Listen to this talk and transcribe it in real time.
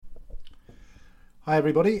Hi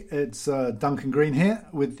everybody, it's Duncan Green here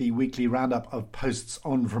with the weekly roundup of posts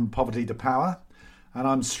on From Poverty to Power, and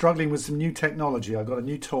I'm struggling with some new technology. I've got a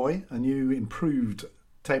new toy, a new improved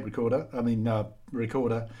recorder,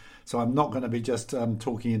 so I'm not going to be just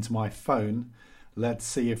talking into my phone. Let's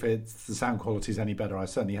see if the sound quality is any better. I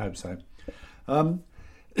certainly hope so.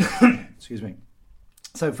 Excuse me.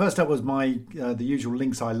 So first up was the usual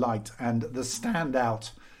links I liked, and the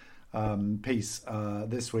standout piece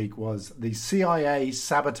this week was the CIA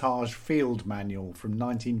Sabotage Field Manual from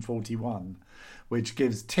 1941, which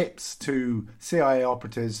gives tips to CIA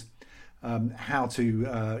operatives how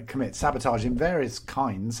to commit sabotage in various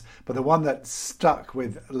kinds. But the one that stuck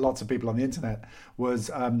with lots of people on the internet was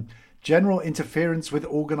general interference with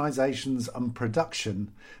organizations and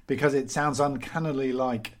production, because it sounds uncannily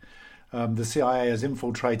like the CIA has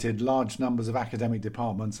infiltrated large numbers of academic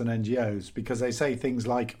departments and NGOs, because they say things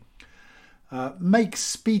like, make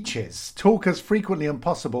speeches, talk as frequently as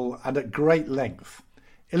possible and at great length.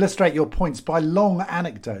 Illustrate your points by long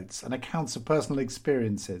anecdotes and accounts of personal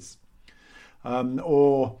experiences.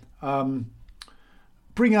 Or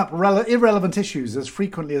bring up irrelevant issues as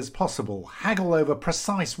frequently as possible. Haggle over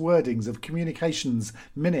precise wordings of communications,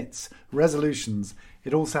 minutes, resolutions.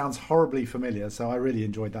 It all sounds horribly familiar, so I really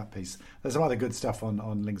enjoyed that piece. There's some other good stuff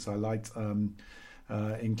on links I liked.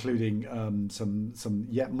 Including some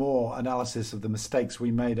yet more analysis of the mistakes we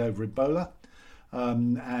made over Ebola,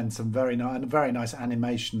 and some very nice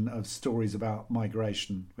animation of stories about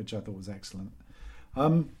migration, which I thought was excellent.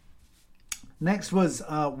 Next was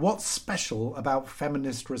what's special about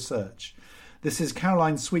feminist research. This is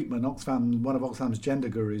Caroline Sweetman, Oxfam, one of Oxfam's gender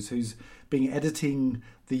gurus, who's been editing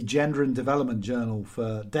the Gender and Development Journal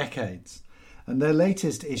for decades. And their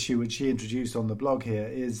latest issue, which she introduced on the blog here,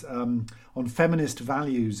 is on feminist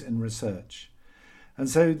values in research. And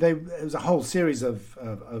so it was a whole series of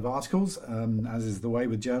articles, as is the way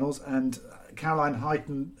with journals. And Caroline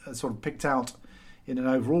Huyton sort of picked out in an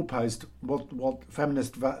overall post what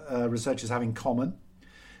feminist researchers have in common.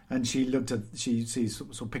 And she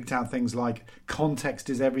sort of picked out things like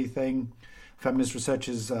context is everything. Feminist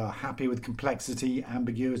researchers are happy with complexity,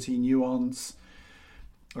 ambiguity, nuance.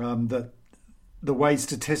 That the way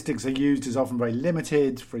statistics are used is often very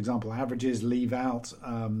limited. For example, averages leave out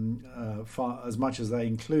far as much as they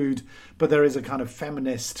include. But there is a kind of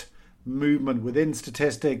feminist movement within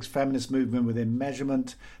statistics, feminist movement within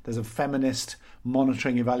measurement. There's a feminist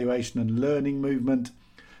monitoring, evaluation and learning movement,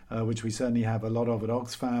 which we certainly have a lot of at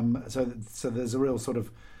Oxfam. So there's a real sort of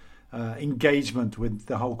engagement with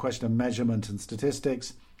the whole question of measurement and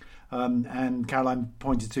statistics. And Caroline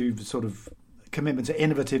pointed to sort of commitment to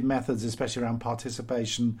innovative methods, especially around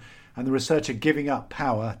participation, and the researcher giving up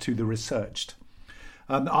power to the researched.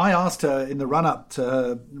 I asked her in the run-up to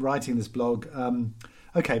her writing this blog,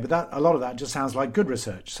 okay, but a lot of that just sounds like good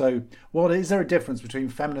research. So is there a difference between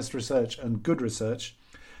feminist research and good research?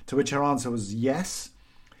 To which her answer was yes.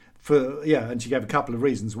 And she gave a couple of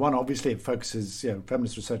reasons. One, obviously,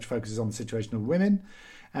 feminist research focuses on the situation of women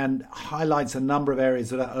and highlights a number of areas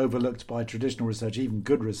that are overlooked by traditional research, even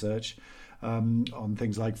good research, on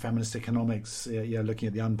things like feminist economics, looking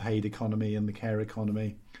at the unpaid economy and the care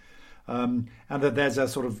economy, and that there's a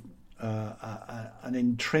sort of an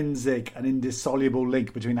intrinsic and indissoluble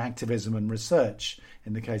link between activism and research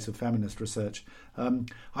in the case of feminist research.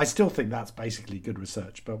 I still think that's basically good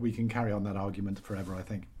research, but we can carry on that argument forever, I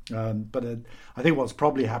think. But I think what's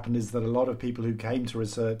probably happened is that a lot of people who came to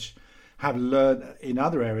research have learned in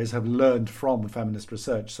other areas, have learned from feminist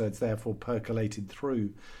research, so it's therefore percolated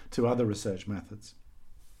through to other research methods.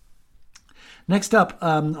 Next up,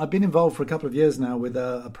 I've been involved for a couple of years now with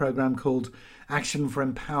a program called Action for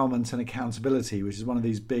Empowerment and Accountability, which is one of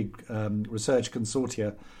these big research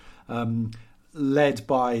consortia led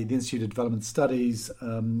by the Institute of Development Studies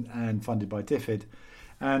and funded by DFID.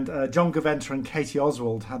 And John Gaventa and Katie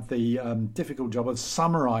Oswald had the difficult job of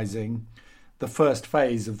summarising the first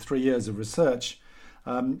phase of 3 years of research.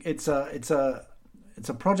 It's a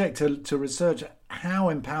project to research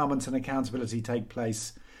how empowerment and accountability take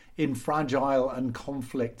place in fragile and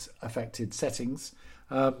conflict-affected settings.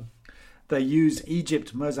 They used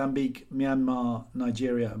Egypt, Mozambique, Myanmar,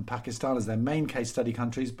 Nigeria and Pakistan as their main case study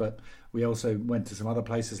countries, but we also went to some other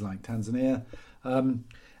places like Tanzania.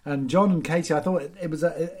 And John and Katie, I thought it was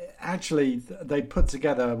actually they put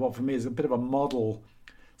together what for me is a bit of a model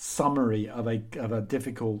summary of a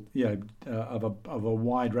difficult, of a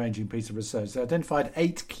wide-ranging piece of research. They identified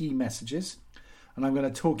 8 key messages, and I'm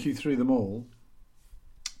going to talk you through them all.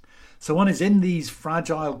 So one is, in these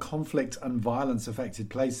fragile conflict and violence-affected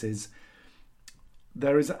places,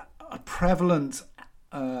 there is a prevalent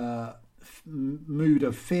mood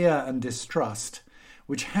of fear and distrust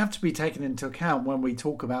which have to be taken into account when we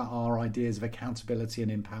talk about our ideas of accountability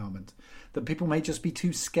and empowerment. That people may just be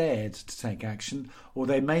too scared to take action, or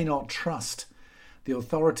they may not trust the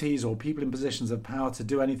authorities or people in positions of power to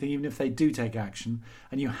do anything, even if they do take action.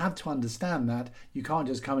 And you have to understand that. You can't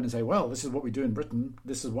just come in and say, well, this is what we do in Britain.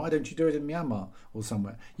 This is why don't you do it in Myanmar or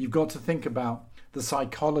somewhere? You've got to think about the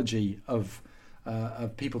psychology of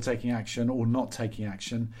people taking action or not taking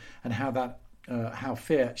action, and how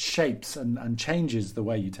fear shapes and changes the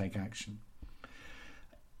way you take action.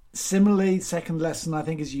 Similarly, second lesson, I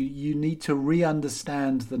think, is you need to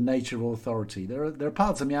re-understand the nature of authority. There are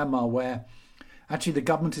parts of Myanmar where actually the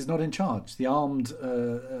government is not in charge. The armed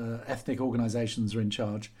ethnic organisations are in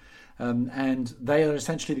charge, and they are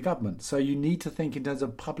essentially the government. So you need to think in terms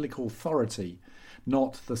of public authority,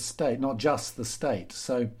 not the state, not just the state.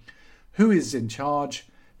 So who is in charge?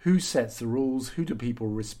 Who sets the rules? Who do people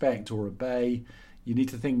respect or obey? You need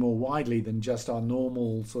to think more widely than just our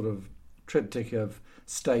normal sort of triptych of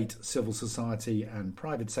state, civil society and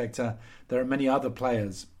private sector. There are many other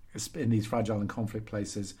players in these fragile and conflict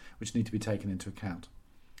places which need to be taken into account.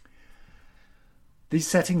 These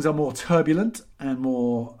settings are more turbulent and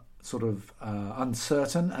more sort of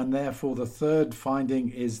uncertain, and therefore the third finding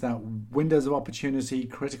is that windows of opportunity,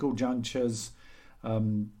 critical junctures,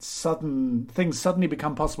 things suddenly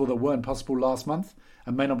become possible that weren't possible last month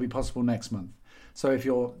and may not be possible next month. So if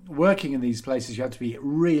you're working in these places, you have to be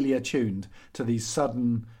really attuned to these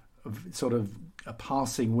sudden sort of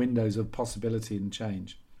passing windows of possibility and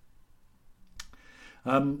change.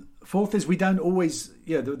 Fourth is we don't always,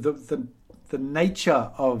 the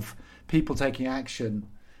nature of people taking action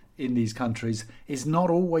in these countries is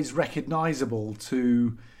not always recognisable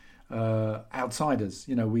to outsiders.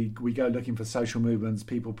 We go looking for social movements,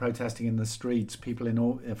 people protesting in the streets, people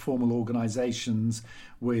in formal organisations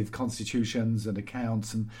with constitutions and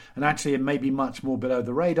accounts, and actually it may be much more below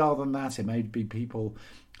the radar than that. It may be people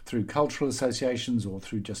through cultural associations or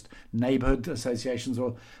through just neighbourhood associations,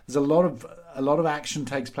 or there's a lot of action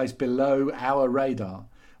takes place below our radar,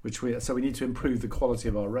 so we need to improve the quality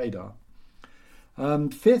of our radar.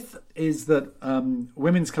 Fifth is that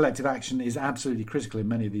women's collective action is absolutely critical in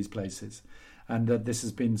many of these places, and that this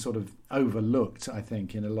has been sort of overlooked, I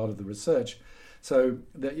think, in a lot of the research. So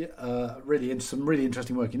some really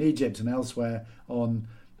interesting work in Egypt and elsewhere on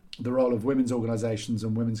the role of women's organisations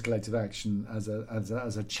and women's collective action as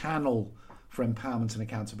a channel for empowerment and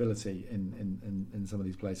accountability in some of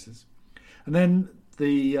these places. And then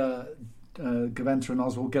the Gaventa and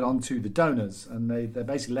Oswald get on to the donors, and they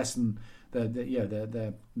basically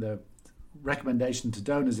their recommendation to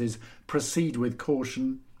donors is proceed with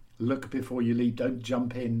caution, look before you leap, don't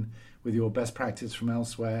jump in with your best practice from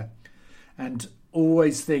elsewhere, and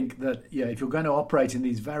always think that if you're going to operate in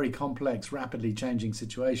these very complex, rapidly changing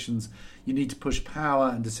situations, you need to push power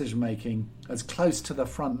and decision making as close to the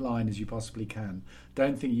front line as you possibly can.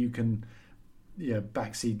 Don't think you can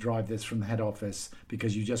backseat drive this from the head office,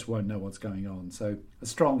 because you just won't know what's going on. So a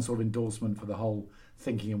strong sort of endorsement for the whole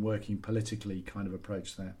thinking and working politically kind of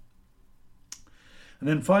approach there. And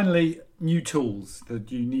then finally, new tools.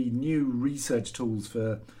 That you need new research tools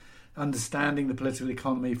for understanding the political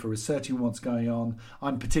economy, for researching what's going on.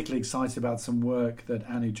 I'm particularly excited about some work that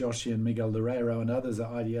Anu Joshi and Miguel Loureiro and others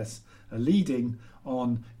at IDS are leading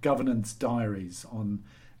on governance diaries, on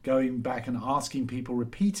going back and asking people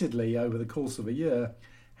repeatedly over the course of a year,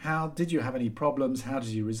 how did you have any problems? How did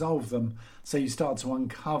you resolve them? So you start to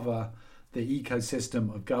uncover the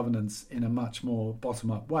ecosystem of governance in a much more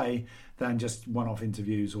bottom-up way than just one-off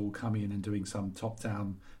interviews or coming in and doing some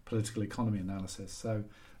top-down political economy analysis. So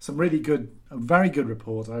a very good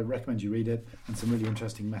report. I recommend you read it, and some really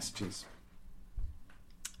interesting messages.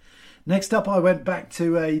 Next up, I went back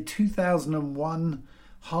to a 2001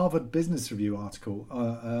 Harvard Business Review article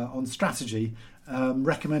on strategy,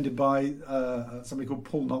 recommended by somebody called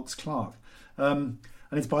Paul Knox Clark. And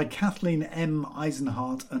it's by Kathleen M.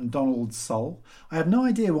 Eisenhart and Donald Sull. I have no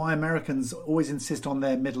idea why Americans always insist on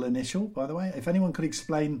their middle initial, by the way. If anyone could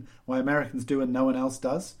explain why Americans do and no one else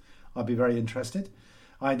does, I'd be very interested.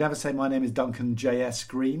 I never say my name is Duncan J.S.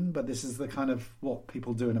 Green, but this is the kind of what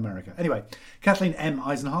people do in America. Anyway, Kathleen M.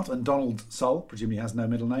 Eisenhart and Donald Sull, presumably has no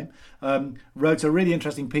middle name, wrote a really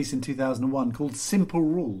interesting piece in 2001 called Simple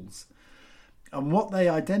Rules. And what they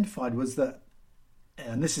identified was that,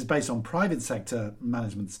 and this is based on private sector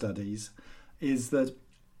management studies, is that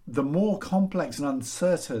the more complex and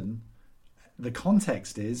uncertain the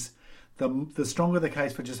context is, the stronger the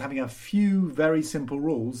case for just having a few very simple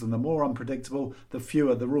rules, and the more unpredictable, the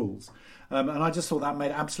fewer the rules. And I just thought that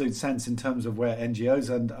made absolute sense in terms of where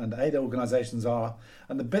NGOs and aid organisations are.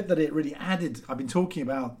 And the bit that it really added, I've been talking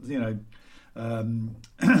about,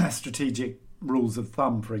 strategic rules of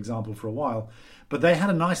thumb, for example, for a while. But they had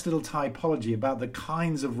a nice little typology about the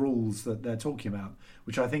kinds of rules that they're talking about,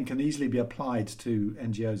 which I think can easily be applied to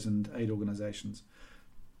NGOs and aid organisations.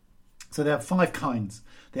 So they have 5 kinds.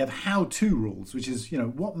 They have how-to rules, which is,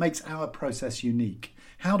 what makes our process unique?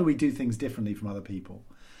 How do we do things differently from other people?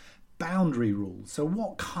 Boundary rules. So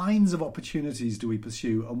what kinds of opportunities do we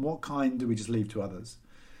pursue and what kind do we just leave to others?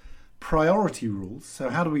 Priority rules. So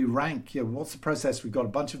how do we rank? What's the process? We've got a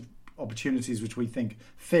bunch of opportunities which we think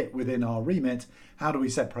fit within our remit. How do we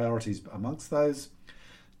set priorities amongst those?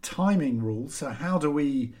 Timing rules. So how do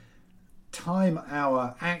we time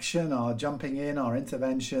our action, our jumping in, our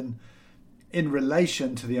intervention in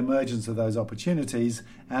relation to the emergence of those opportunities?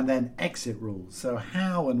 And then exit rules. So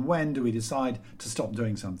how and when do we decide to stop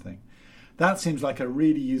doing something? That seems like a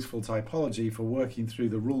really useful typology for working through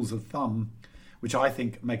the rules of thumb, which I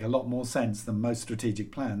think make a lot more sense than most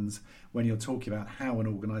strategic plans when you're talking about how an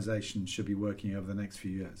organisation should be working over the next few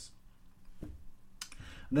years. And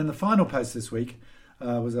then the final post this week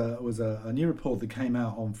was a new report that came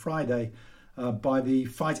out on Friday by the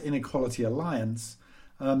Fight Inequality Alliance,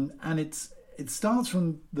 and it starts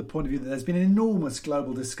from the point of view that there's been an enormous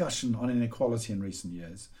global discussion on inequality in recent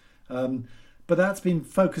years. But that's been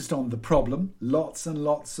focused on the problem, lots and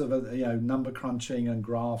lots of number crunching and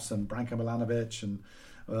graphs and Branko Milanovic and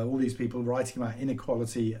all these people writing about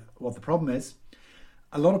inequality, what the problem is.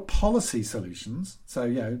 A lot of policy solutions.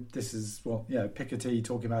 So, this is what, Piketty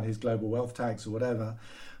talking about his global wealth tax or whatever.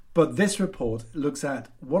 But this report looks at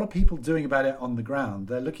what are people doing about it on the ground.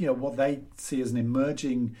 They're looking at what they see as an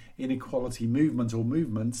emerging inequality movement or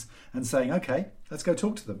movements and saying, okay, let's go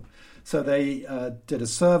talk to them. So they did a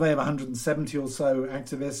survey of 170 or so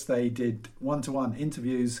activists. They did one-to-one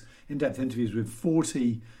interviews, in-depth interviews with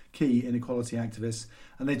 40 key inequality activists.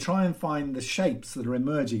 And they try and find the shapes that are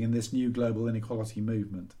emerging in this new global inequality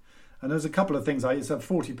movement. And there's a couple of things. It's a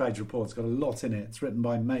 40-page report. It's got a lot in it. It's written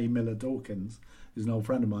by May Miller Dawkins, who's an old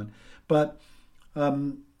friend of mine. But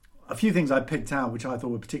a few things I picked out which I thought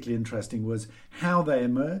were particularly interesting was how they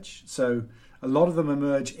emerge. So a lot of them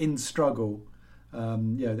emerge in struggle,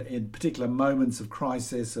 in particular moments of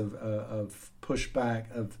crisis, of pushback,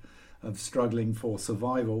 of struggling for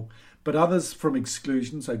survival. But others from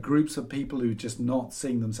exclusion, so groups of people who just not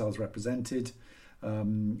seeing themselves represented,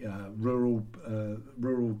 rural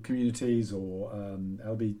communities or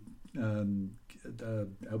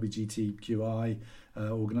LGBTQI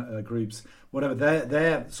groups, whatever.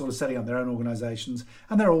 They're sort of setting up their own organisations,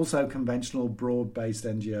 and there are also conventional, broad-based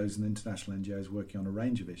NGOs and international NGOs working on a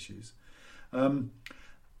range of issues. A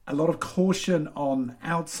lot of caution on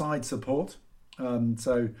outside support,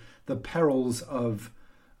 so the perils of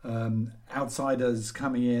outsiders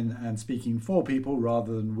coming in and speaking for people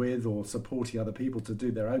rather than with or supporting other people to do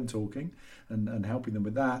their own talking and helping them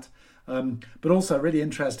with that. But also a really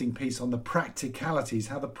interesting piece on the practicalities,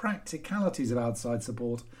 how the practicalities of outside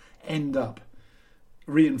support end up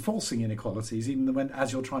reinforcing inequalities, even when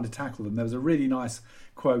as you're trying to tackle them. There was a really nice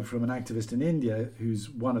quote from an activist in India who's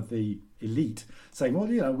one of the elite saying, well,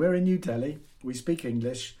 we're in New Delhi, we speak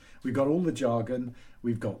English, we've got all the jargon,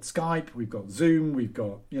 we've got Skype, we've got Zoom, we've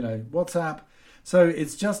got, WhatsApp. So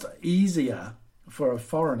it's just easier for a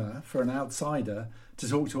foreigner, for an outsider, to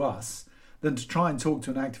talk to us than to try and talk to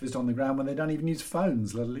an activist on the ground when they don't even use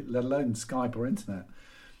phones, let alone Skype or internet.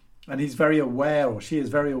 And he's very aware, or she is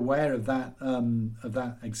very aware of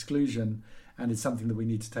that exclusion, and it's something that we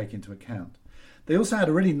need to take into account. They also had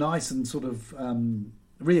a really nice and sort of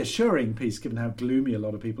reassuring piece, given how gloomy a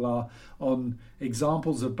lot of people are, on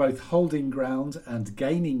examples of both holding ground and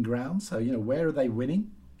gaining ground. So, where are they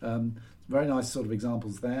winning? Very nice sort of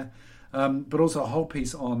examples there. But also a whole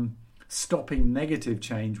piece on stopping negative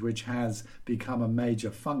change, which has become a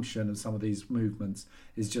major function of some of these movements,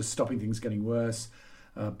 is just stopping things getting worse,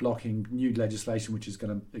 blocking new legislation which is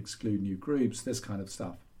going to exclude new groups, this kind of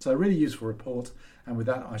stuff. So a really useful report, and with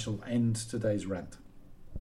that I shall end today's rant.